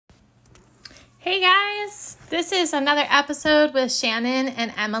Hey guys, this is another episode with Shannon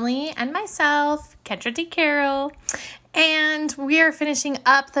and Emily and myself, Kendra D. Carroll, and we are finishing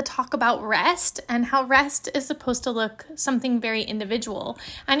up the talk about rest and how rest is supposed to look something very individual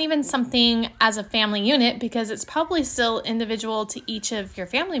and even something as a family unit because it's probably still individual to each of your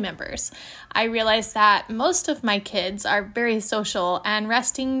family members. I realize that most of my kids are very social and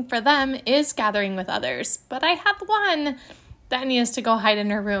resting for them is gathering with others, but I have one that needs to go hide in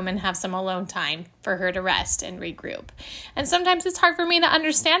her room and have some alone time for her to rest and regroup. And sometimes it's hard for me to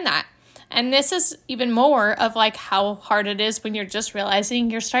understand that. And this is even more of like how hard it is when you're just realizing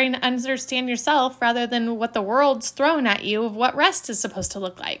you're starting to understand yourself rather than what the world's thrown at you of what rest is supposed to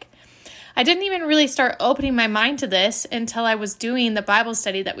look like. I didn't even really start opening my mind to this until I was doing the Bible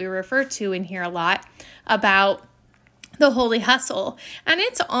study that we refer to in here a lot about the Holy Hustle, and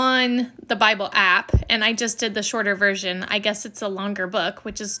it's on the Bible app, and I just did the shorter version. I guess it's a longer book,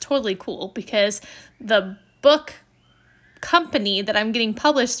 which is totally cool because the book company that I'm getting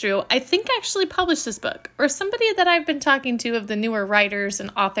published through, I think actually published this book, or somebody that I've been talking to of the newer writers and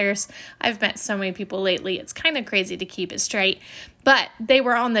authors. I've met so many people lately. It's kind of crazy to keep it straight, but they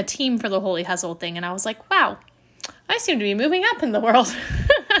were on the team for the Holy Hustle thing, and I was like, wow, I seem to be moving up in the world.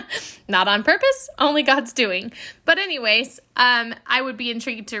 Not on purpose, only God's doing. But anyways, I would be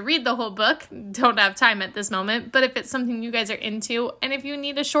intrigued to read the whole book. Don't have time at this moment, but if it's something you guys are into, and if you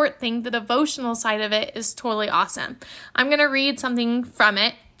need a short thing, the devotional side of it is totally awesome. I'm going to read something from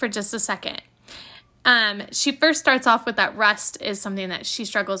it for just a second. She first starts off with that rest is something that she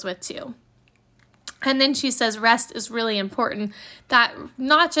struggles with too. And then she says rest is really important, that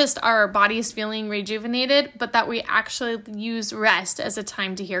not just our bodies feeling rejuvenated, but that we actually use rest as a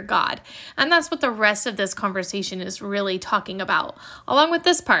time to hear God. And that's what the rest of this conversation is really talking about. Along with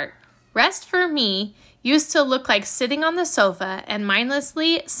this part, rest for me used to look like sitting on the sofa and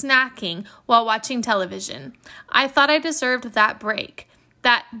mindlessly snacking while watching television. I thought I deserved that break,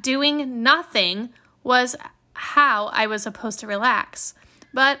 that doing nothing was how I was supposed to relax.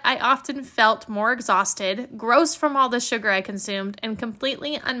 But I often felt more exhausted, gross from all the sugar I consumed, and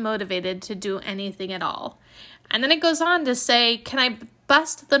completely unmotivated to do anything at all. And then it goes on to say, can I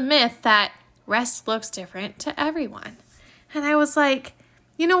bust the myth that rest looks different to everyone? And I was like,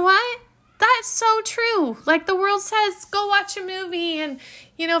 you know what? That's so true. Like the world says, go watch a movie and,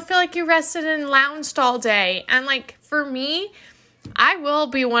 feel like you rested and lounged all day. And like for me, I will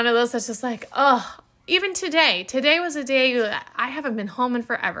be one of those that's just like, oh, even today was a day I haven't been home in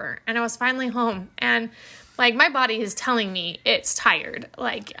forever, and I was finally home, and like my body is telling me it's tired.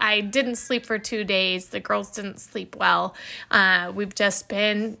 Like I didn't sleep for 2 days. The girls didn't sleep well. We've just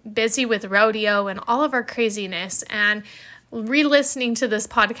been busy with rodeo and all of our craziness, and re-listening to this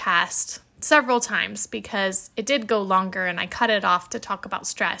podcast several times because it did go longer and I cut it off to talk about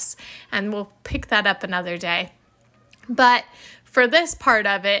stress, and we'll pick that up another day. But for this part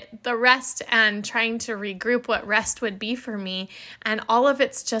of it, the rest and trying to regroup what rest would be for me, and all of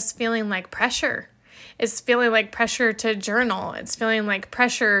it's just feeling like pressure. It's feeling like pressure to journal. It's feeling like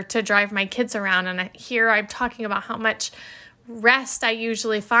pressure to drive my kids around. And here I'm talking about how much rest I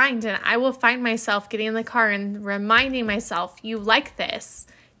usually find, and I will find myself getting in the car and reminding myself, you like this.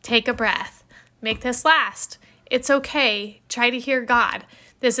 Take a breath. Make this last. It's okay. Try to hear God.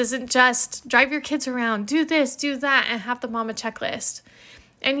 This isn't just drive your kids around, do this, do that, and have the mama checklist.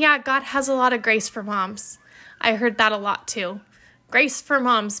 And yeah, God has a lot of grace for moms. I heard that a lot too. Grace for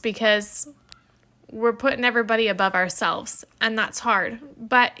moms because we're putting everybody above ourselves, and that's hard.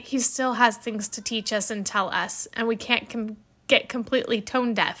 But he still has things to teach us and tell us, and we can't get completely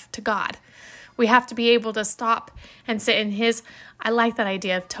tone deaf to God. We have to be able to stop and sit in his, I like that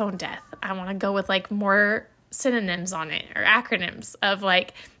idea of tone deaf. I want to go with like more synonyms on it or acronyms of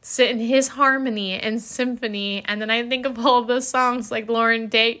like sit in his harmony and symphony. And then I think of all of those songs like Lauren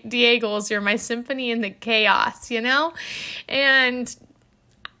Daigel's You're My Symphony in the Chaos, and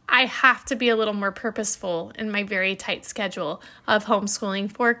I have to be a little more purposeful in my very tight schedule of homeschooling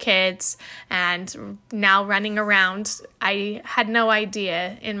 4 kids and now running around. I had no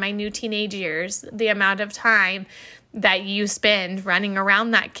idea in my new teenage years the amount of time that you spend running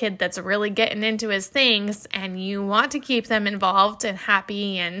around that kid that's really getting into his things, and you want to keep them involved and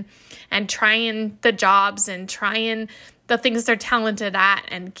happy and trying the jobs and trying the things they're talented at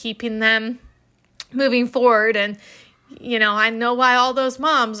and keeping them moving forward. And I know why all those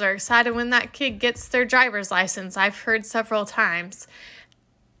moms are excited when that kid gets their driver's license. I've heard several times.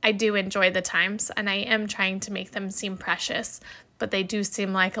 I do enjoy the times, and I am trying to make them seem precious. but they do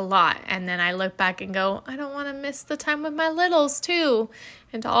seem like a lot. And then I look back and go, I don't want to miss the time with my littles too.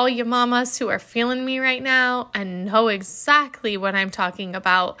 And to all you mamas who are feeling me right now and know exactly what I'm talking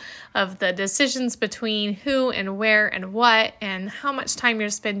about, of the decisions between who and where and what and how much time you're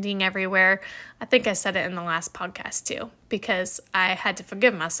spending everywhere. I think I said it in the last podcast too, because I had to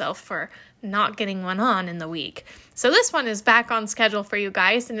forgive myself for not getting one on in the week. So this one is back on schedule for you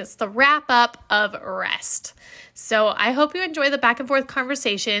guys, and it's the wrap up of rest. So I hope you enjoy the back and forth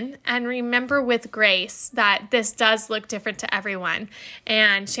conversation, and remember with grace that this does look different to everyone.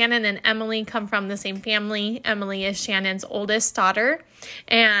 And Shannon and Emily come from the same family. Emily is Shannon's oldest daughter,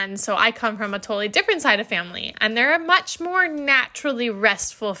 and so I come from a totally different side of family, and they're a much more naturally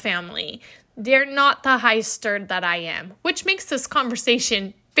restful family. They're not the high-stirred that I am, which makes this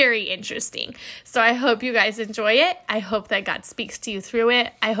conversation very interesting. So I hope you guys enjoy it. I hope that God speaks to you through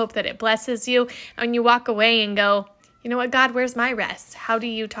it. I hope that it blesses you. And you walk away and go, you know what, God, where's my rest? How do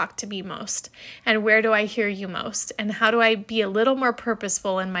you talk to me most? And where do I hear you most? And how do I be a little more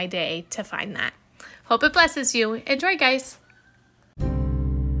purposeful in my day to find that? Hope it blesses you. Enjoy, guys.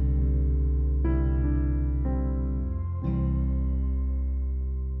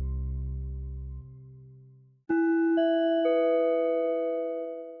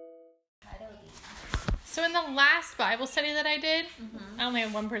 So in the last Bible study that I did, I only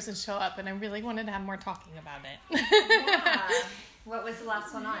had one person show up, and I really wanted to have more talking about it. Yeah. What was the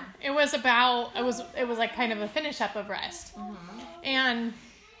last one on? It was like kind of a finish up of rest. And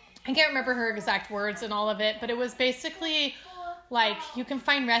I can't remember her exact words and all of it, but it was basically like you can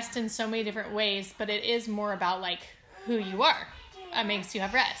find rest in so many different ways, but it is more about like who you are. That makes you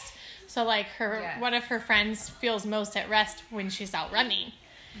have rest. So like one of her friends feels most at rest when she's out running.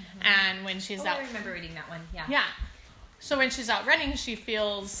 And when she's out... I remember reading that one, yeah. Yeah. So when she's out running, she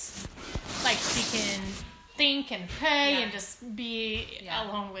feels like she can think and pray and just be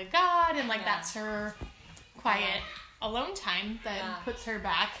alone with God. And like that's her quiet alone time that puts her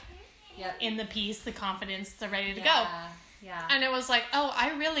back in the peace, the confidence, the ready to go. Yeah. And it was like, oh,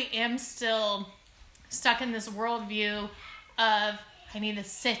 I really am still stuck in this worldview of I need to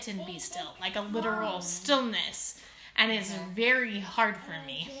sit and be still, like a literal stillness. And it's very hard for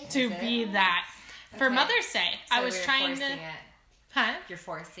me to be that. For Mother's Day, so I was trying to... Huh? You're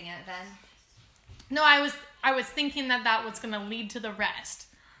forcing it then? No, I was thinking that was going to lead to the rest.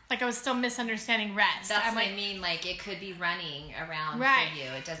 Like I was still misunderstanding rest. That's what I mean. Like it could be running around for you.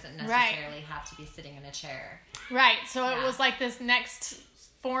 It doesn't necessarily have to be sitting in a chair. Right. So it was like this next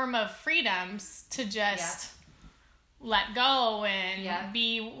form of freedoms to just let go and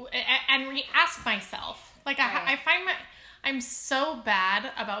be and re-ask myself. Like I find I'm so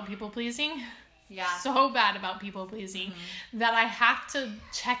bad about people pleasing. Yeah. So bad about people pleasing that I have to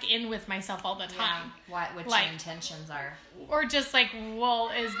check in with myself all the time. Yeah. What your intentions are. Or just like,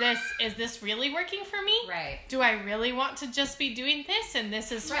 well, is this really working for me? Right. Do I really want to just be doing this and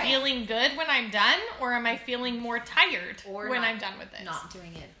this is feeling good when I'm done? Or am I feeling more tired when I'm done with this? Not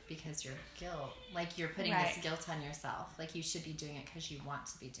doing it because you're guilt. Like you're putting this guilt on yourself. Like you should be doing it because you want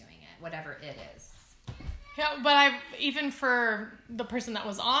to be doing it. Whatever it is. Yeah, but even for the person that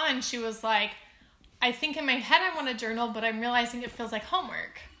was on, she was like, I think in my head I want to journal, but I'm realizing it feels like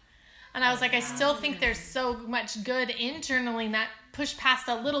homework. And I was like, I still think there's so much good in journaling that push past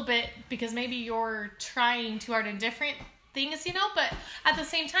a little bit because maybe you're trying too hard in different things, but at the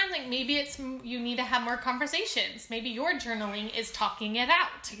same time, like maybe it's you need to have more conversations. Maybe your journaling is talking it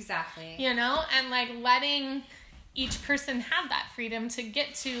out. Exactly. And like letting each person have that freedom to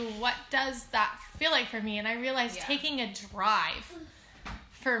get to what does that feel like for me. And I realized taking a drive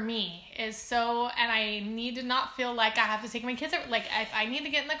for me is so, and I need to not feel like I have to take my kids out. Like if I need to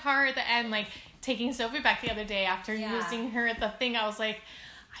get in the car at the end, like taking Sophie back the other day after using her at the thing, I was like,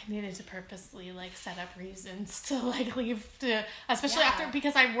 I needed to purposely like set up reasons to like leave to, especially after,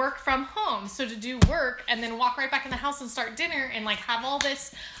 because I work from home. So to do work and then walk right back in the house and start dinner and like have all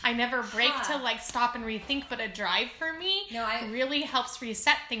this, I never break to like stop and rethink, but a drive for me really helps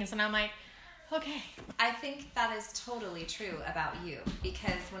reset things. And I'm like, okay. I think that is totally true about you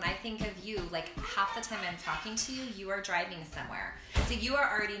because when I think of you, like half the time I'm talking to you, you are driving somewhere. So you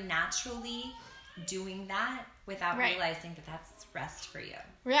are already naturally doing that without realizing that that's rest for you.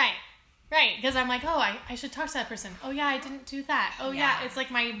 Right. Because I'm like, oh, I should talk to that person. Oh yeah, I didn't do that. Oh yeah, it's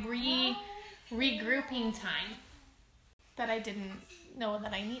like my regrouping time that I didn't know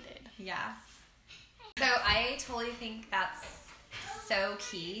that I needed. Yeah. So I totally think that's so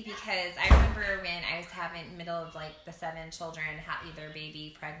key because I remember when I was having middle of like the 7 children, either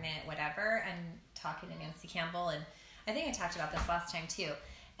baby, pregnant, whatever, and talking to Nancy Campbell, and I think I talked about this last time too.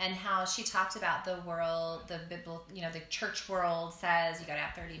 and how she talked about the world, the Bible, the church world says you got to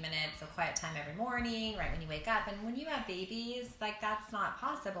have 30 minutes of quiet time every morning, right when you wake up. And when you have babies, like that's not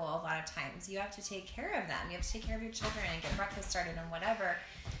possible a lot of times. You have to take care of them. You have to take care of your children and get breakfast started and whatever.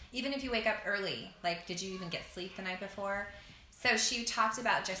 Even if you wake up early, like did you even get sleep the night before? So she talked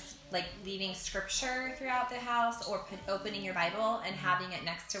about just like leaving scripture throughout the house or opening your Bible and having it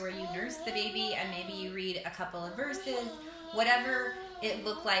next to where you nurse the baby, and maybe you read a couple of verses, whatever it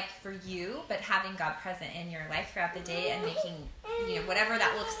looked like for you, but having God present in your life throughout the day and making, whatever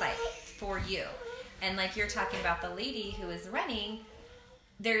that looks like for you. And like you're talking about the lady who is running,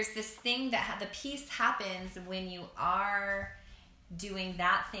 there's this thing that the peace happens when you are doing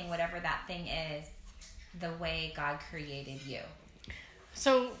that thing, whatever that thing is, the way God created you.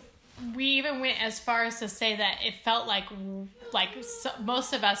 So we even went as far as to say that it felt like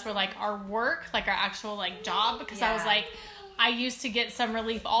most of us were like our work, like our actual like job, because I was like, I used to get some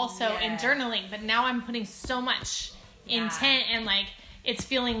relief also in journaling, but now I'm putting so much intent and like it's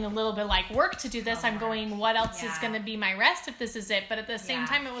feeling a little bit like work to do this. I'm going, what else is going to be my rest if this is it? But at the same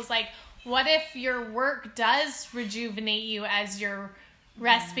time, it was like, what if your work does rejuvenate you as your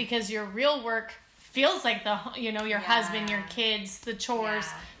rest, because your real work feels like your husband, your kids, the chores,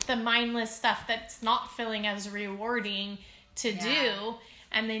 the mindless stuff that's not feeling as rewarding to do.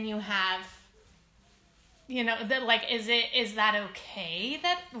 And then you have, that like, is that okay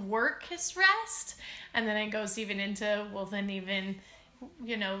that work is rest? And then it goes even into, well, then even,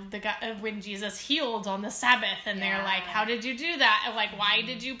 the guy, when Jesus healed on the Sabbath, and they're like, how did you do that? And like, why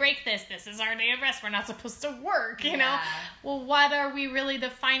did you break this? This is our day of rest. We're not supposed to work, know? Well, what are we really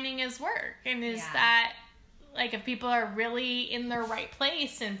defining as work? And is that, like, if people are really in their right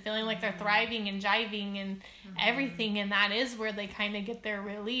place and feeling like they're thriving and jiving and everything, and that is where they kind of get their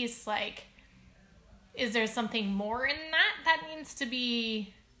release, like, is there something more in that needs to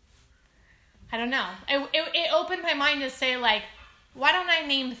be, I don't know. It opened my mind to say, like, why don't I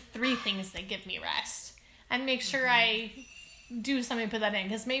name 3 things that give me rest and make sure I do something to put that in?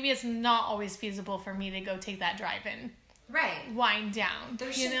 Because maybe it's not always feasible for me to go take that drive and wind down.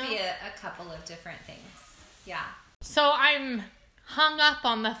 There should be a couple of different things. Yeah. So I'm hung up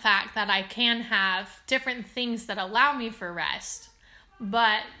on the fact that I can have different things that allow me for rest,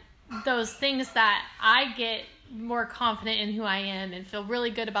 but those things that I get more confident in who I am and feel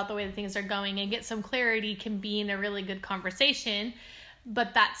really good about the way that things are going and get some clarity can be in a really good conversation,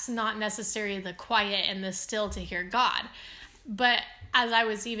 but that's not necessarily the quiet and the still to hear God. But as I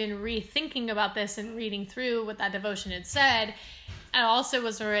was even rethinking about this and reading through what that devotion had said, I also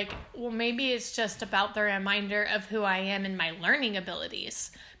was like, well, maybe it's just about the reminder of who I am and my learning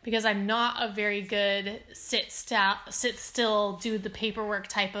abilities, because I'm not a very good sit still, do the paperwork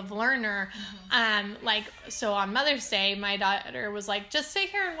type of learner. So on Mother's Day, my daughter was like, just sit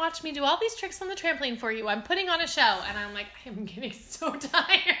here and watch me do all these tricks on the trampoline for you. I'm putting on a show. And I'm like, I am getting so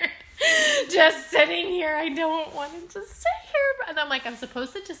tired just sitting here. I don't want to just sit here. And I'm like, I'm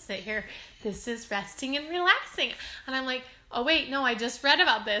supposed to just sit here. This is resting and relaxing. And I'm like, oh wait, no, I just read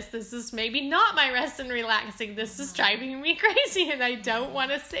about this. This is maybe not my rest and relaxing. This is driving me crazy and I don't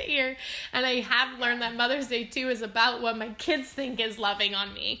want to sit here. And I have learned that Mother's Day too is about what my kids think is loving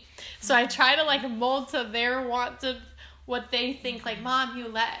on me. So I try to like mold to their want of what they think, like, Mom,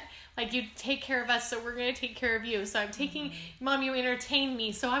 you take care of us, so we're going to take care of you. So I'm taking, Mom, you entertain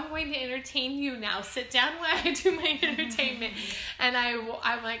me, so I'm going to entertain you now. Sit down while I do my entertainment. And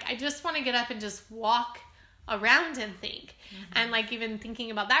I'm like, I just want to get up and just walk around and think. And like even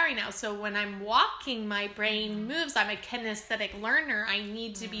thinking about that right now. So when I'm walking, my brain moves. I'm a kinesthetic learner. I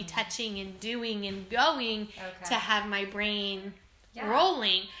need to be touching and doing and going to have my brain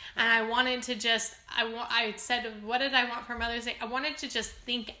rolling. And I wanted to just, I said, what did I want for Mother's Day? I wanted to just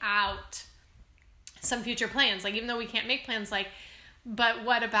think out some future plans. Like, even though we can't make plans, like, but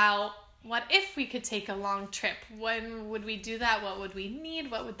what if we could take a long trip? When would we do that? What would we need?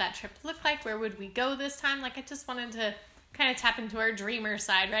 What would that trip look like? Where would we go this time? Like, I just wanted to kind of tap into our dreamer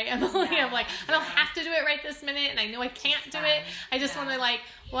side, right? I'm like, I don't have to do it right this minute, and I know I can't do it. I just want to, like,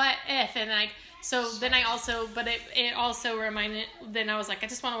 what if? And like, so then I also, but it also reminded, then I was like, I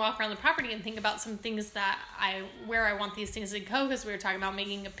just want to walk around the property and think about some things where I want these things to go, because we were talking about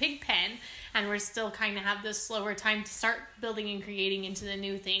making a pig pen, and we're still kind of have this slower time to start building and creating into the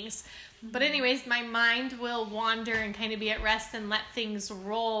new things. But anyways, my mind will wander and kind of be at rest and let things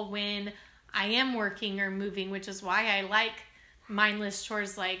roll when I am working or moving, which is why I like mindless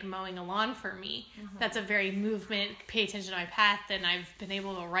chores like mowing a lawn for me. That's a very movement, pay attention to my path, and I've been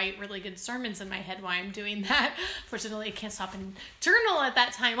able to write really good sermons in my head while I'm doing that. Fortunately, I can't stop and journal at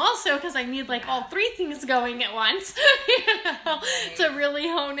that time also, because I need like all three things going at once, to really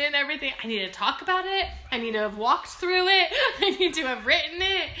hone in everything. I need to talk about it. I need to have walked through it. I need to have written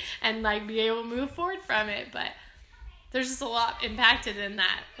it and like be able to move forward from it. But there's just a lot impacted in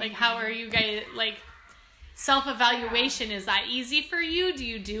that. Like, how are you guys, like, self-evaluation, is that easy for you? Do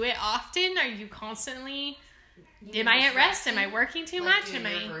you do it often? Are you constantly, am I at rest? Am I working too much? Am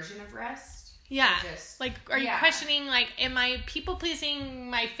I version of rest? Yeah. Like, are you questioning, like, am I people-pleasing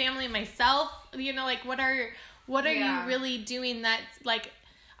my family and myself? You know, like, what are you really doing that, like,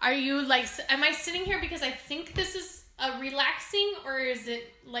 are you, like, am I sitting here because I think this is relaxing, or is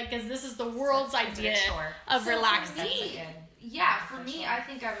it, like, this is the world's idea of relaxing? For me, I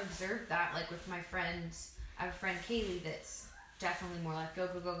think I've observed that, like, with my friends. I have a friend, Kaylee, that's definitely more like, go,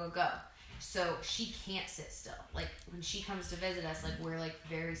 go, go, go, go. So she can't sit still. Like, when she comes to visit us, like, we're, like,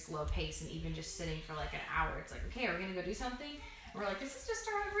 very slow pace, and even just sitting for, like, an hour, it's like, okay, are we going to go do something? And we're like, this is just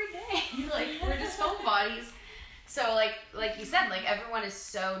our everyday. Like, we're just homebodies. So, like you said, like, everyone is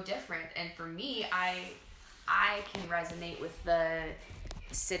so different. And for me, I can resonate with the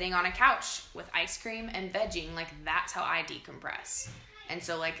sitting on a couch with ice cream and vegging. Like, that's how I decompress. And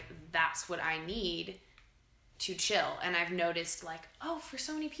so, like, that's what I need to chill. And I've noticed, like, oh, for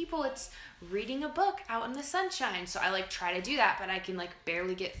so many people it's reading a book out in the sunshine. So I, like, try to do that, but I can, like,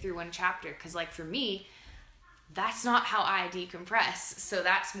 barely get through one chapter, because, like, for me, that's not how I decompress. So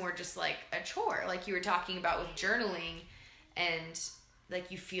that's more just like a chore, like you were talking about with journaling, and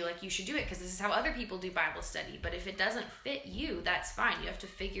like you feel like you should do it because this is how other people do Bible study. But if it doesn't fit you, that's fine. You have to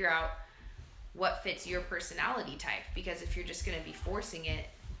figure out what fits your personality type, because if you're just going to be forcing it,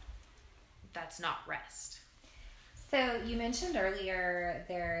 that's not rest. So you mentioned earlier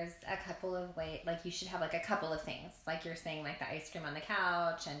there's a couple of ways, like you should have like a couple of things, like you're saying, like the ice cream on the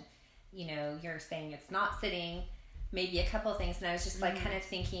couch, and you know, you're saying it's not sitting, maybe a couple of things. And I was just like kind of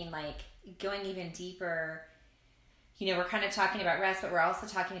thinking, like going even deeper, you know, we're kind of talking about rest, but we're also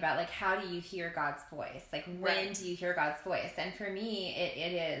talking about like, how do you hear God's voice? Like, when do you hear God's voice? And for me,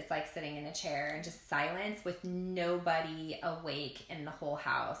 it is like sitting in a chair and just silence with nobody awake in the whole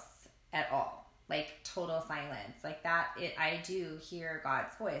house at all. Like total silence. Like that, I do hear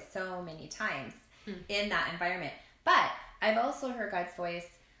God's voice so many times in that environment. But I've also heard God's voice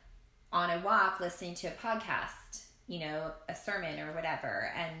on a walk, listening to a podcast, you know, a sermon or whatever,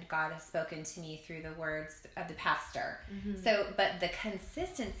 and God has spoken to me through the words of the pastor. So, but the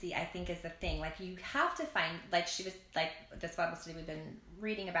consistency, I think, is the thing. Like, you have to find, like she was, like this Bible study we've been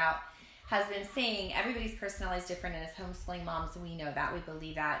reading about has been saying, everybody's personality is different, and as homeschooling moms, we know that. We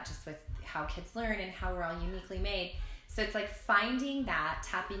believe that just with how kids learn and how we're all uniquely made. So it's like finding that,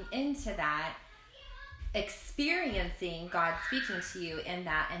 tapping into that, experiencing God speaking to you in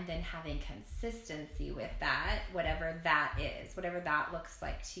that, and then having consistency with that, whatever that is, whatever that looks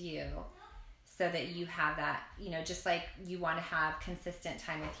like to you, so that you have that, you know, just like you want to have consistent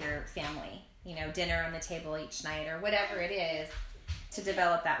time with your family, you know, dinner on the table each night or whatever it is, to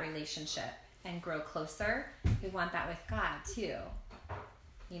develop that relationship and grow closer. We want that with God too,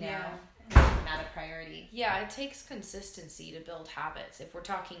 you know, not a priority. Yeah, it takes consistency to build habits. If we're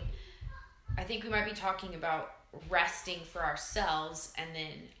talking, I think we might be talking about resting for ourselves and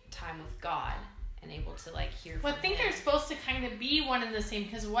then time with God and able to like hear from Well, I think Him. they're supposed to kind of be one and the same,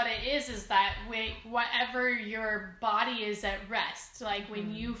 because what it is that whatever your body is at rest, like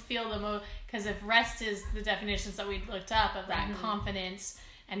when you feel the most, because if rest is the definitions that we looked up of that confidence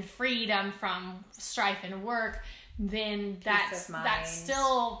and freedom from strife and work, then that's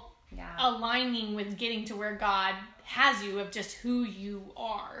still aligning with getting to where God has you, of just who you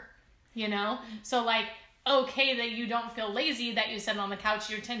are. You know? So, like, okay that you don't feel lazy, that you sit on the couch,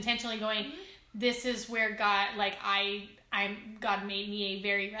 you're intentionally going, this is where God, like, God made me a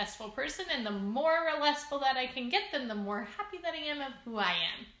very restful person, and the more restful that I can get, then the more happy that I am of who I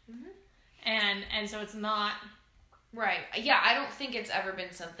am. And so it's not... Right. Yeah, I don't think it's ever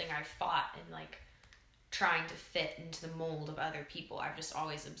been something I've fought in, like, trying to fit into the mold of other people. I've just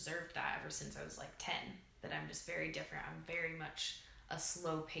always observed that ever since I was, like, 10, that I'm just very different. I'm very much a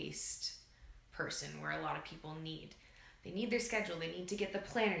slow-paced person, where a lot of people need their schedule. They need to get the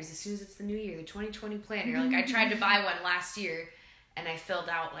planners as soon as it's the new year, the 2020 planner. Like, I tried to buy one last year, and I filled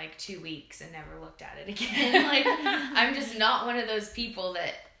out, like, 2 weeks and never looked at it again. Like, I'm just not one of those people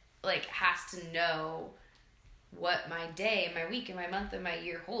that, like, has to know what my day and my week and my month and my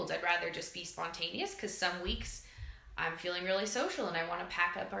year holds. I'd rather just be spontaneous, because some weeks I'm feeling really social and I want to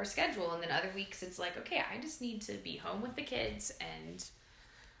pack up our schedule. And then other weeks it's like, okay, I just need to be home with the kids, and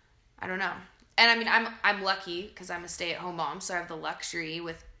I don't know. And I mean, I'm lucky because I'm a stay-at-home mom, so I have the luxury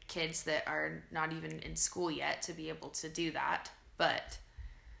with kids that are not even in school yet to be able to do that. But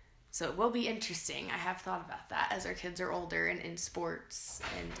so it will be interesting. I have thought about that as our kids are older and in sports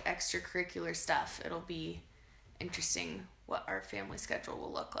and extracurricular stuff. It'll be interesting what our family schedule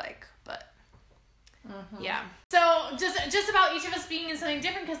will look like. But yeah. So just about each of us being in something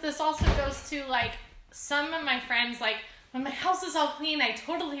different, because this also goes to like some of my friends, like when my house is all clean, I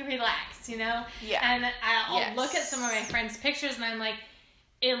totally relax, you know? Yeah. And I'll look at some of my friends' pictures and I'm like,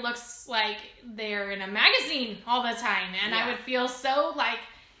 it looks like they're in a magazine all the time. And I would feel so like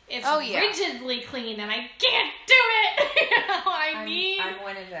it's rigidly clean and I can't do it. You know, I'm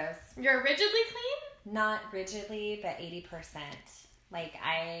one of those. You're rigidly clean? Not rigidly, but 80%. Like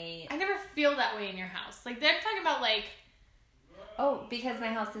I never feel that way in your house. Like they're talking about like... Oh, because my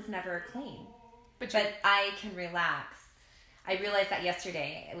house is never clean. But I can relax. I realized that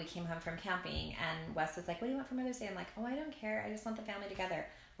yesterday. We came home from camping and Wes was like, what do you want for Mother's Day? I'm like, oh, I don't care. I just want the family together.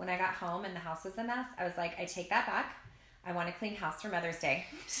 When I got home and the house was a mess, I was like, I take that back. I want a clean house for Mother's Day.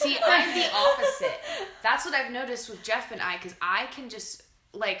 See, I'm the opposite. That's what I've noticed with Jeff and I, because I can just,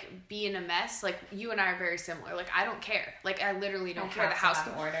 like, be in a mess. Like, you and I are very similar. Like, I don't care. Like, I literally don't care. The house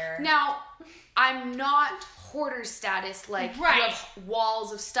in order. Now, I'm not hoarder status. Like, you have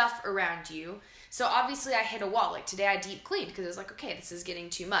walls of stuff around you. So, obviously, I hit a wall. Like, today I deep cleaned because I was like, okay, this is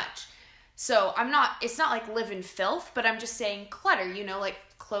getting too much. So, it's not like live in filth, but I'm just saying clutter, you know, like,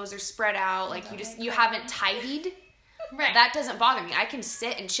 clothes are spread out. Like, you haven't tidied. Right. That doesn't bother me. I can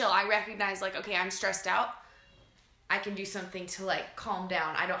sit and chill. I recognize, like, okay, I'm stressed out. I can do something to, like, calm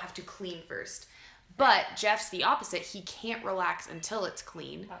down. I don't have to clean first. But Jeff's the opposite. He can't relax until it's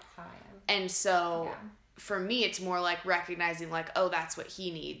clean. That's how I am. And so, for me, it's more like recognizing, like, oh, that's what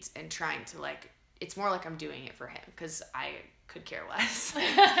he needs, and trying to, like, it's more like I'm doing it for him, because I could care less. And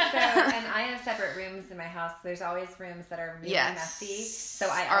I have separate rooms in my house. There's always rooms that are really messy. So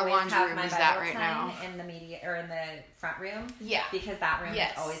I always have my Bible time in the in the front room. Yeah. Because that room is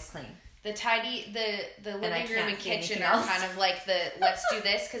always clean. The the living room and kitchen are kind of like the let's do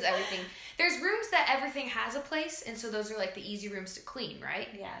this, because there's rooms that everything has a place, and so those are like the easy rooms to clean, right?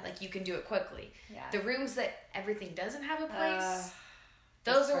 Yeah. Like you can do it quickly. Yeah. The rooms that everything doesn't have a place,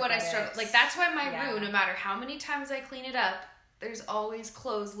 those are what I struggle. Like that's why my room, no matter how many times I clean it up, there's always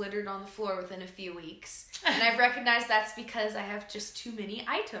clothes littered on the floor within a few weeks. And I've recognized that's because I have just too many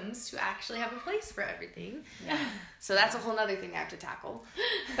items to actually have a place for everything. Yeah. So that's a whole nother thing I have to tackle.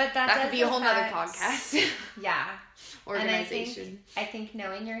 But that could be a whole nother podcast. Yeah. Organization. And I think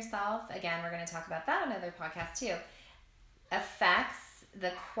knowing yourself, again, we're going to talk about that on another podcast too, affects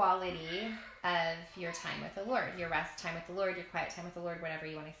the quality of your time with the Lord, your rest time with the Lord, your quiet time with the Lord, whatever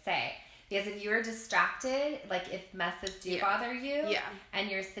you want to say. Because if you're distracted, like if messes do bother you,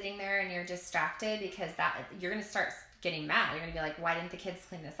 and you're sitting there and you're distracted because you're going to start getting mad. You're going to be like, why didn't the kids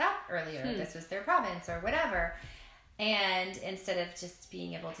clean this up earlier? This was their province or whatever. And instead of just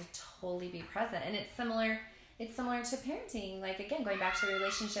being able to totally be present. And it's similar to parenting. Like, again, going back to the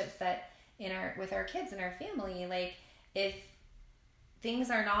relationships that with our kids and our family, like if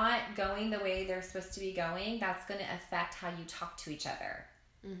things are not going the way they're supposed to be going, that's going to affect how you talk to each other.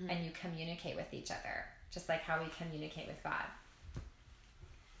 Mm-hmm. And you communicate with each other, just like how we communicate with God.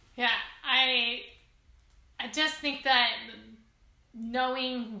 Yeah, I just think that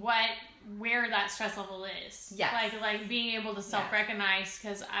knowing where that stress level is, like being able to self-recognize,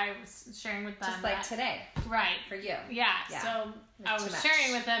 because I was sharing with them just like today, right, for you, So I was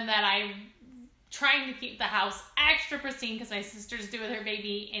sharing with them that I'm trying to keep the house extra pristine because my sister's due with her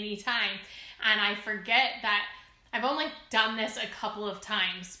baby anytime, and I forget that. I've only done this a couple of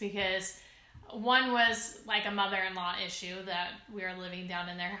times because one was like a mother-in-law issue that we were living down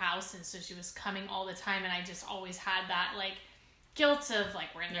in their house, and so she was coming all the time, and I just always had that like guilt of like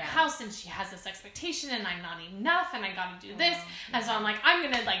we're in their house and she has this expectation and I'm not enough and I gotta do this, and so I'm like, I'm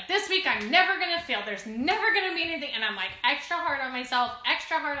gonna like this week I'm never gonna fail, there's never gonna be anything, and I'm like extra hard on myself,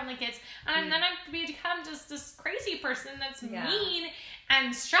 extra hard on the kids, and then I become just this crazy person that's mean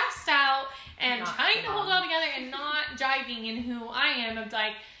and stressed out and not trying to hold it all together and not jiving in who I am of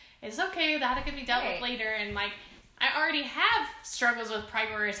like, it's okay, that can be dealt with later, and like I already have struggles with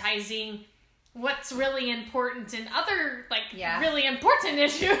prioritizing what's really important in other like really important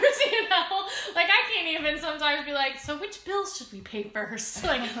issues, you know, like I can't even sometimes be like, so which bills should we pay first?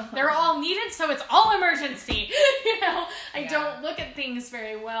 Like they're all needed, so it's all emergency, you know. I don't look at things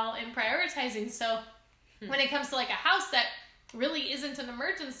very well in prioritizing. So when it comes to like a house that really isn't an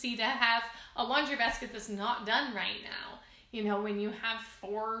emergency to have a laundry basket that's not done right now. You know, when you have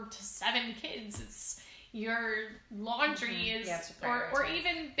 4 to 7 kids, it's your laundry is, or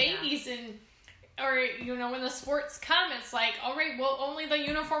even babies and, or, you know, when the sports come, it's like, all right, well, only the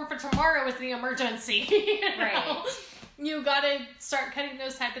uniform for tomorrow is the emergency. Right. You got to start cutting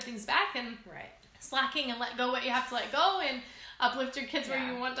those type of things back and slacking and let go what you have to let go and uplift your kids where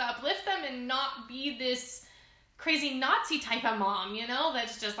you want to uplift them and not be this crazy Nazi type of mom, you know,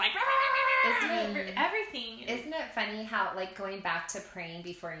 that's just like everything. Isn't it funny how, like, going back to praying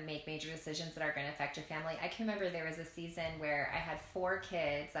before you make major decisions that are going to affect your family? I can remember there was a season where I had 4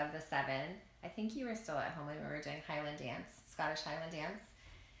 kids of the 7. I think you were still at home when we were doing Highland dance, Scottish Highland dance.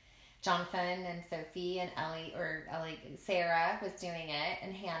 Jonathan and Sophie and Sarah was doing it,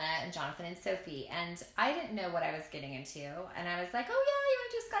 and Hannah and Jonathan and Sophie. And I didn't know what I was getting into. And I was like, oh yeah, you want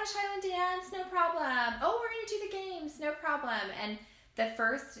to do Scottish Highland dance? No problem. Oh, we're going to do the games. No problem. And the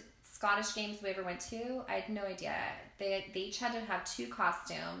first Scottish games we ever went to, I had no idea. They each had to have 2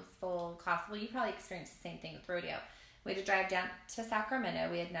 costumes, full costume. Well, you probably experienced the same thing with rodeo. We had to drive down to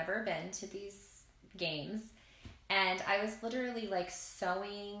Sacramento. We had never been to these games. And I was literally like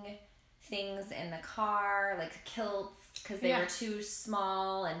sewing things in the car, like kilts, because they were too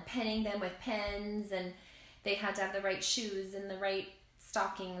small, and pinning them with pins, and they had to have the right shoes and the right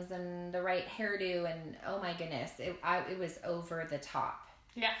stockings and the right hairdo, and oh my goodness, it was over the top.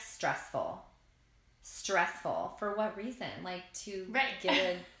 Yeah. Stressful. For what reason? Like to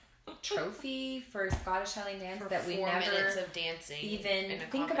get a trophy for Scottish Highland dance for that we 4 never minutes of dancing even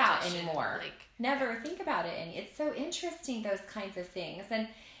think about anymore. Never think about it. And it's so interesting, those kinds of things. And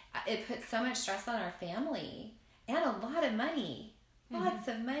it puts so much stress on our family and a lot of money. Lots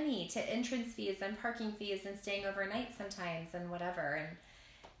of money to entrance fees and parking fees and staying overnight sometimes and whatever. And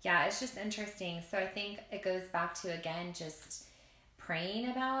yeah, it's just interesting. So I think it goes back to, again, just praying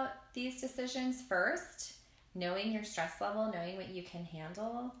about these decisions first, knowing your stress level, knowing what you can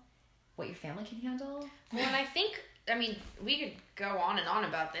handle, what your family can handle. Well, and I think, I mean, we could go on and on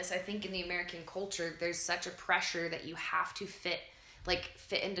about this. I think in the American culture, there's such a pressure that you have to fit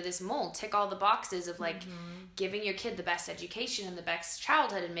into this mold, tick all the boxes of giving your kid the best education and the best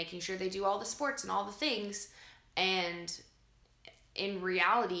childhood and making sure they do all the sports and all the things. And in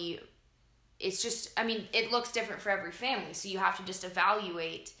reality, it's just, I mean, it looks different for every family. So you have to just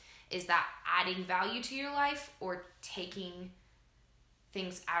evaluate, is that adding value to your life or taking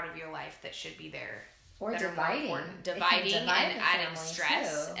things out of your life that should be there? Or dividing and adding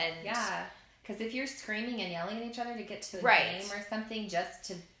stress. Too. And because if you're screaming and yelling at each other to get to a game or something just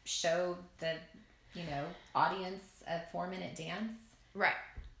to show the, audience a 4-minute dance. Right.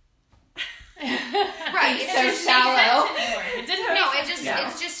 It's so shallow.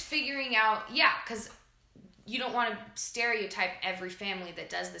 It's just figuring out, because you don't want to stereotype every family that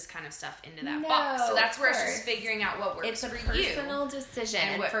does this kind of stuff into that box. So that's where it's just figuring out what works for you. It's a personal decision.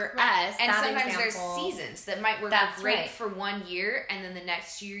 And for us, and sometimes there's seasons that might work great for 1 year, and then the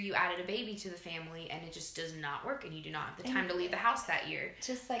next year you added a baby to the family, and it just does not work, and you do not have the time to leave the house that year.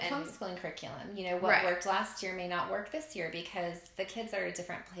 Just like homeschooling curriculum. What worked last year may not work this year because the kids are at a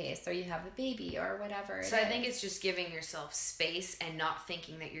different place, or you have a baby, or whatever. So I think it's just giving yourself space and not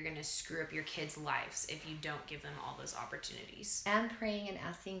thinking that you're going to screw up your kids' lives if you don't give them all those opportunities. And praying and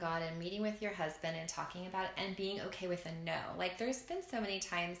asking God and meeting with your husband and talking about it and being okay with a no. Like, there's been so many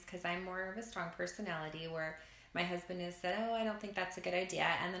times, because I'm more of a strong personality, where my husband has said, oh, I don't think that's a good idea.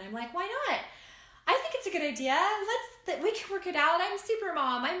 And then I'm like, why not? I think it's a good idea. We can work it out. I'm super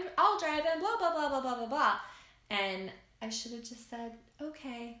mom. I'll drive and blah, blah, blah, blah, blah, blah, blah. And I should have just said,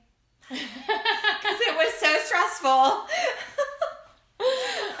 okay. Because it was so stressful.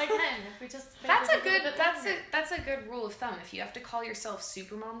 Again, if we just that's a good rule of thumb. If you have to call yourself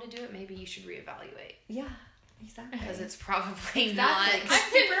super mom to do it, maybe you should reevaluate. Yeah, exactly. Because it's probably not.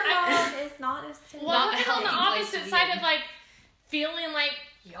 Super mom is not as on the opposite side of feeling like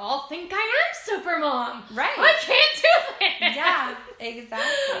y'all think I am super mom. Right. I can't do that. Yeah,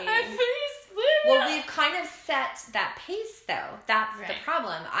 exactly. Well, we've kind of set that pace, though. That's the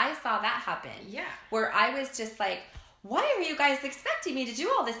problem. I saw that happen. Yeah. Where I was just like, why are you guys expecting me to do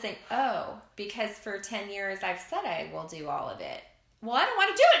all this thing? Oh, because for 10 years I've said I will do all of it. Well, I don't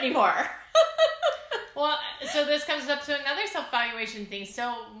want to do it anymore. Well, so this comes up to another self-evaluation thing.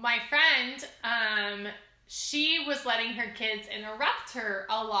 So my friend, she was letting her kids interrupt her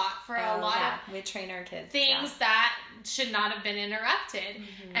a lot for a lot of we train our kids things that should not have been interrupted.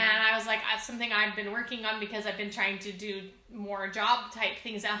 And I was like, that's something I've been working on because I've been trying to do more job type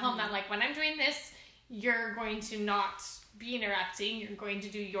things at home. That when I'm doing this, you're going to not be interrupting. You're going to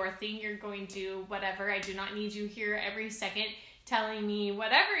do your thing. You're going to whatever. I do not need you here every second telling me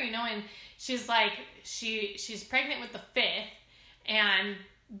whatever, you know. And she's like, she's pregnant with the 5th and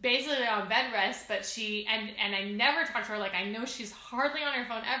basically on bed rest, but and I never talk to her. Like, I know she's hardly on her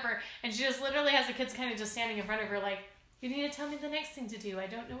phone ever, and she just literally has the kids kind of just standing in front of her like, you need to tell me the next thing to do. I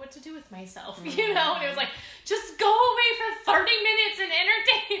don't know what to do with myself, you know? And it was like, just go away for 30 minutes and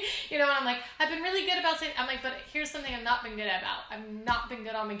entertain, you know? And I'm like, I've been really good about saying, I'm like, but here's something I've not been good about. I've not been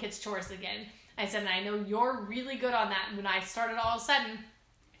good on my kids' chores again. I said, and I know you're really good on that. And when I started all of a sudden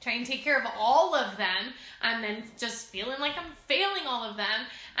trying to take care of all of them, and then just feeling like I'm failing all of them,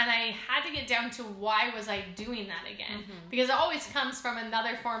 and I had to get down to why was I doing that again? Because it always comes from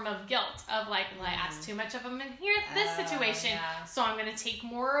another form of guilt of like, well, I asked too much of them in here, this situation, so I'm going to take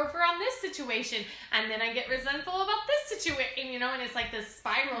more over on this situation, and then I get resentful about this situation, you know, and it's like this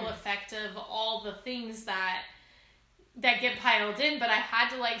spiral effect of all the things that get piled in. But I had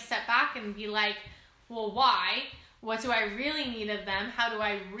to like step back and be like, well, why? What do I really need of them? How do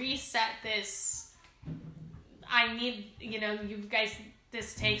I reset this? I need, you know, you guys,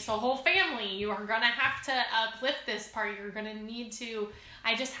 this takes a whole family. You are going to have to uplift this part. You're going to need to,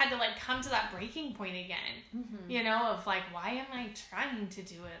 I just had to like come to that breaking point again, you know, of like, why am I trying to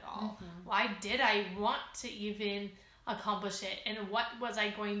do it all? Why did I want to even accomplish it? And what was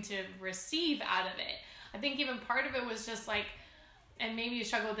I going to receive out of it? I think even part of it was just like, and maybe you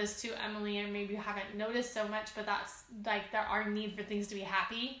struggle with this too, Emily, and maybe you haven't noticed so much, but that's like our need for things to be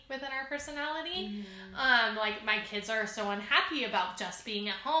happy within our personality. Like my kids are so unhappy about just being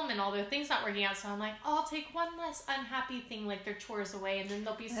at home and all their things not working out. So I'm like, oh, I'll take one less unhappy thing, like their chores away, and then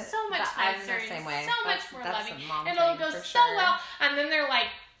they'll be so much nicer and so much more loving, and it'll go so well. And then they're like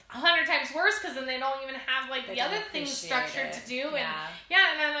 100 times worse because then they don't even have like the other things structured to do. And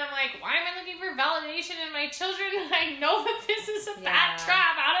and then I'm like, why am I looking for validation in my children? I know that this is a bad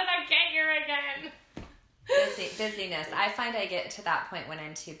trap. How did I get here again? Busyness. I find I get to that point when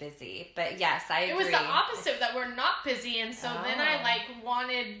I'm too busy. But yes, I agree. It was the opposite, that we're not busy, and so then I like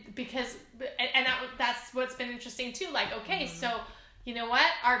wanted, because, and that's what's been interesting too. Like, okay, so you know what?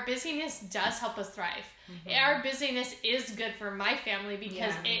 Our busyness does help us thrive. Our busyness is good for my family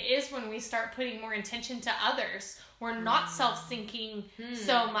because it is when we start putting more attention to others. We're not self-thinking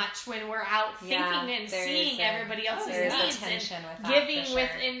so much when we're out thinking and seeing everybody else's needs and giving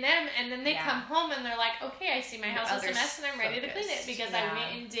within them. And then they come home and they're like, okay, I see my house is a mess and I'm ready to clean it because I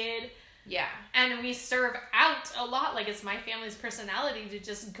went and did. And we serve out a lot. Like, it's my family's personality to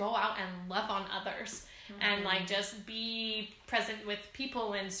just go out and love on others. And like just be present with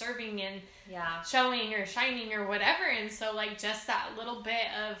people and serving and showing or shining or whatever. And so like just that little bit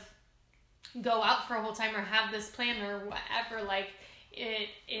of go out for a whole time or have this plan or whatever, like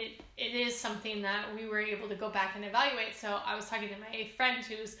it is something that we were able to go back and evaluate. So I was talking to my friend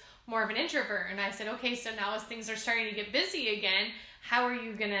who's more of an introvert, and I said, okay, so now as things are starting to get busy again, how are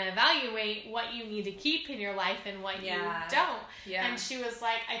you going to evaluate what you need to keep in your life and what you don't? And she was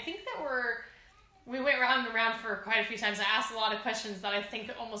like, I think that we went round and round for quite a few times. I asked a lot of questions that I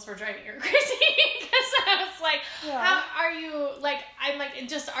think almost were driving her crazy because I was like, how are you, like, I'm like,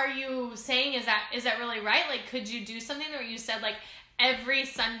 just, are you saying, is that really right? Like, could you do something where you said, like, every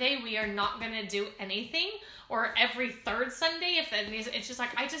Sunday we are not going to do anything, or every third Sunday, if that means, it's just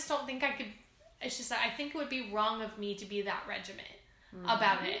like, I just don't think I could, it's just that I think it would be wrong of me to be that regiment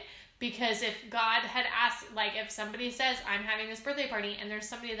about it. Because if God had asked, like, if somebody says, I'm having this birthday party, and there's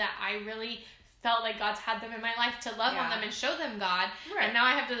somebody that I really felt like God's had them in my life to love on them and show them God. And now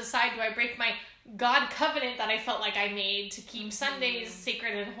I have to decide, do I break my God covenant that I felt like I made to keep Sundays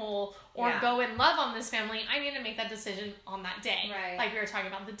sacred and whole, or go and love on this family? I need to make that decision on that day. Like we were talking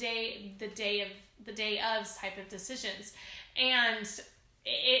about the day of type of decisions. And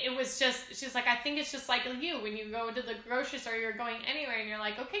it was just, she's like, I think it's just like you, when you go to the grocery store, you're going anywhere and you're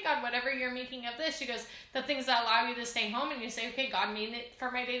like, okay, God, whatever you're making of this, she goes, the things that allow you to stay home, and you say, okay, God made it for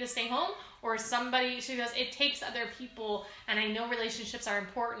my day to stay home, or somebody, she goes, it takes other people, and I know relationships are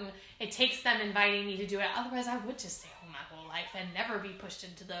important, it takes them inviting me to do it, otherwise I would just stay home my whole life and never be pushed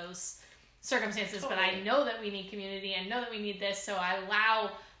into those circumstances. But I know that we need community, I know that we need this, so I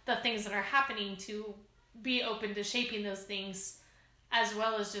allow the things that are happening to be open to shaping those things, as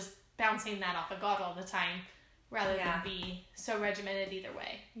well as just bouncing that off of God all the time, rather than be so regimented either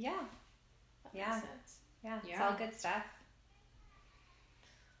way. That makes sense. It's all good stuff.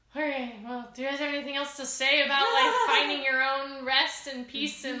 All right, well, do you guys have anything else to say about, like, finding your own rest and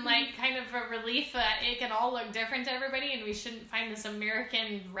peace and, like, kind of a relief that it can all look different to everybody, and we shouldn't find this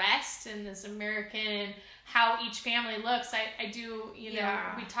American rest and this American how each family looks? I do, you know,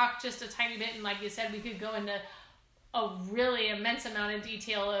 we talked just a tiny bit, and like you said, we could go into a really immense amount of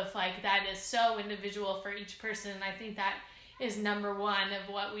detail of like that is so individual for each person. And I think that is number one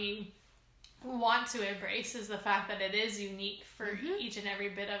of what we want to embrace, is the fact that it is unique for each and every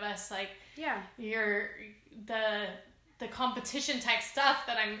bit of us. Like, the competition type stuff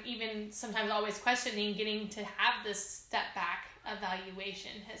that I'm even sometimes always questioning, getting to have this step back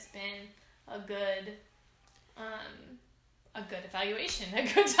evaluation has been a good evaluation, a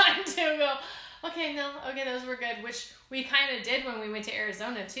good time to go, okay, those were good, which we kind of did when we went to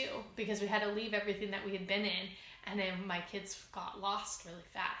Arizona too, because we had to leave everything that we had been in, and then my kids got lost really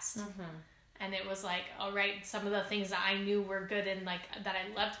fast. And it was like, all right, some of the things that I knew were good and like that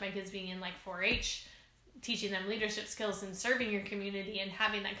I loved my kids being in, like 4-H, teaching them leadership skills and serving your community and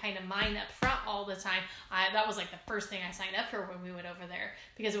having that kind of mind up front all the time. That was like the first thing I signed up for when we went over there,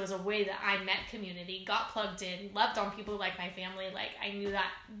 because it was a way that I met community, got plugged in, loved on people like my family. Like, I knew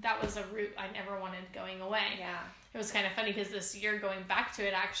that was a route I never wanted going away. Yeah. It was kind of funny because this year going back to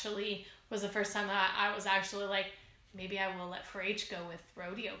it actually was the first time that I was actually like, maybe I will let 4-H go with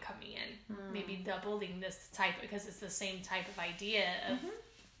rodeo coming in. Maybe doubling this type, because it's the same type of idea of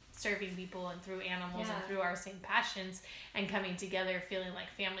serving people and through animals and through our same passions and coming together, feeling like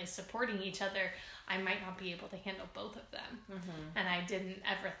families supporting each other. I might not be able to handle both of them. And I didn't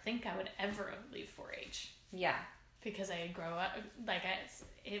ever think I would ever leave 4-H. Yeah. Because I had grown up, like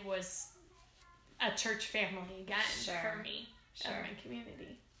it was a church family again for me, of my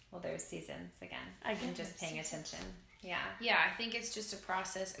community. Well, there's seasons again. And just paying attention. Yeah. Yeah, I think it's just a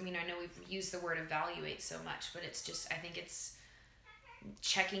process. I mean, I know we've used the word evaluate so much, but it's just, I think it's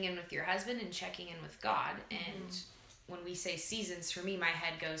checking in with your husband and checking in with God. And when we say seasons, for me, my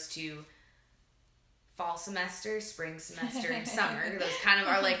head goes to fall semester, spring semester, and summer. Those kind of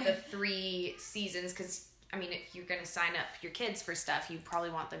are like the 3 seasons, because, I mean, if you're going to sign up your kids for stuff, you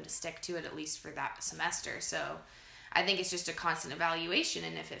probably want them to stick to it at least for that semester. So I think it's just a constant evaluation,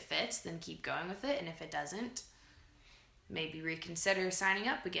 and if it fits, then keep going with it, and if it doesn't, maybe reconsider signing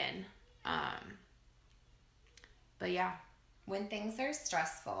up again. But yeah. When things are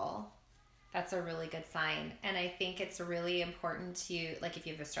stressful, that's a really good sign. And I think it's really important to, like, if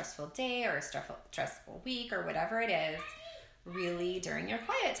you have a stressful day or a stressful week or whatever it is, really during your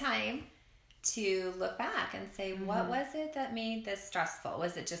quiet time to look back and say, what was it that made this stressful?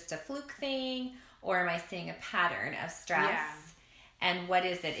 Was it just a fluke thing, or am I seeing a pattern of stress? Yeah. And what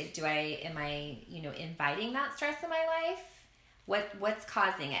is it? Am I inviting that stress in my life? What's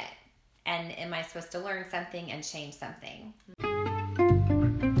causing it? And am I supposed to learn something and change something?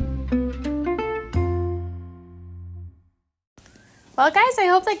 Well, guys, I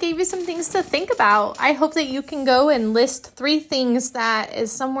hope that gave you some things to think about. I hope that you can go and list 3 things that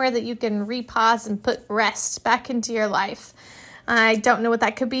is somewhere that you can repause and put rest back into your life. I don't know what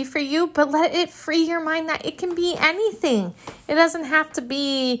that could be for you, but let it free your mind that it can be anything. It doesn't have to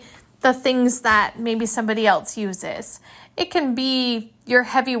be the things that maybe somebody else uses. It can be your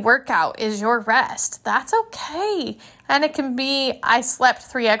heavy workout is your rest. That's okay. And it can be I slept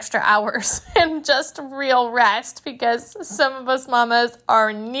 3 extra hours and just real rest, because some of us mamas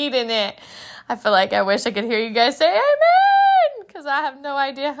are needing it. I feel like I wish I could hear you guys say amen, because I have no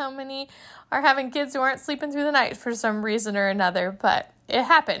idea how many are having kids who aren't sleeping through the night for some reason or another, but it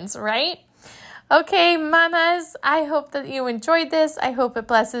happens, right? Okay, mamas, I hope that you enjoyed this. I hope it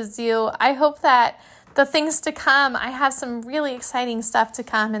blesses you. I hope that the things to come, I have some really exciting stuff to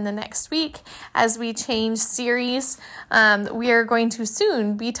come in the next week as we change series. We are going to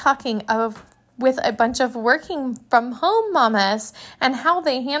soon be talking with a bunch of working from home mamas and how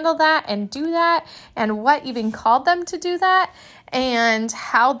they handle that and do that, and what even called them to do that, and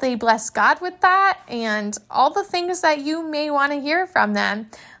how they bless God with that, and all the things that you may want to hear from them.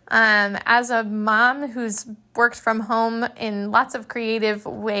 As a mom who's worked from home in lots of creative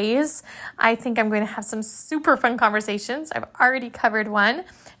ways, I think I'm going to have some super fun conversations. I've already covered one,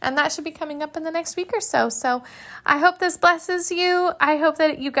 and that should be coming up in the next week or so. So I hope this blesses you. I hope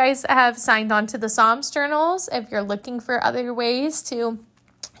that you guys have signed on to the Psalms journals if you're looking for other ways to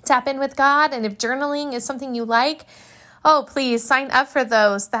tap in with God, and if journaling is something you like, please sign up for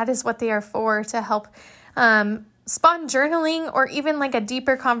those. That is what they are for, to help spawn journaling or even like a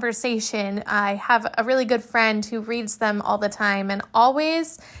deeper conversation. I have a really good friend who reads them all the time and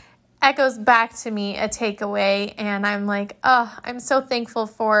always echoes back to me a takeaway. And I'm like, I'm so thankful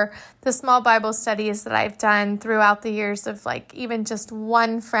for the small Bible studies that I've done throughout the years of like even just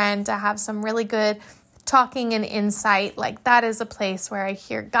one friend to have some really good talking and insight. Like that is a place where I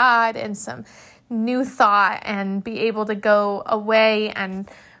hear God and some new thought, and be able to go away and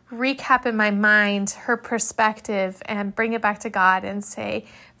recap in my mind her perspective and bring it back to God and say,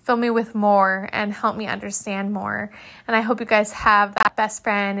 fill me with more and help me understand more. And I hope you guys have that best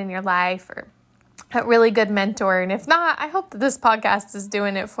friend in your life or a really good mentor. And if not, I hope that this podcast is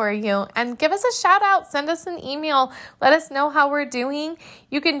doing it for you. And give us a shout out. Send us an email. Let us know how we're doing.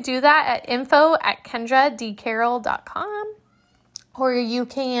 You can do that at info@kendradcarroll.com. Or you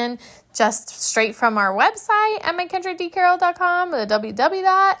can just straight from our website at mykendradcarroll.com, the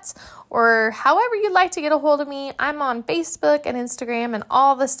www. Or however you'd like to get a hold of me. I'm on Facebook and Instagram and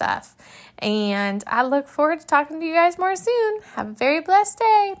all the stuff. And I look forward to talking to you guys more soon. Have a very blessed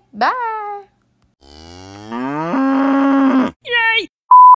day. Bye.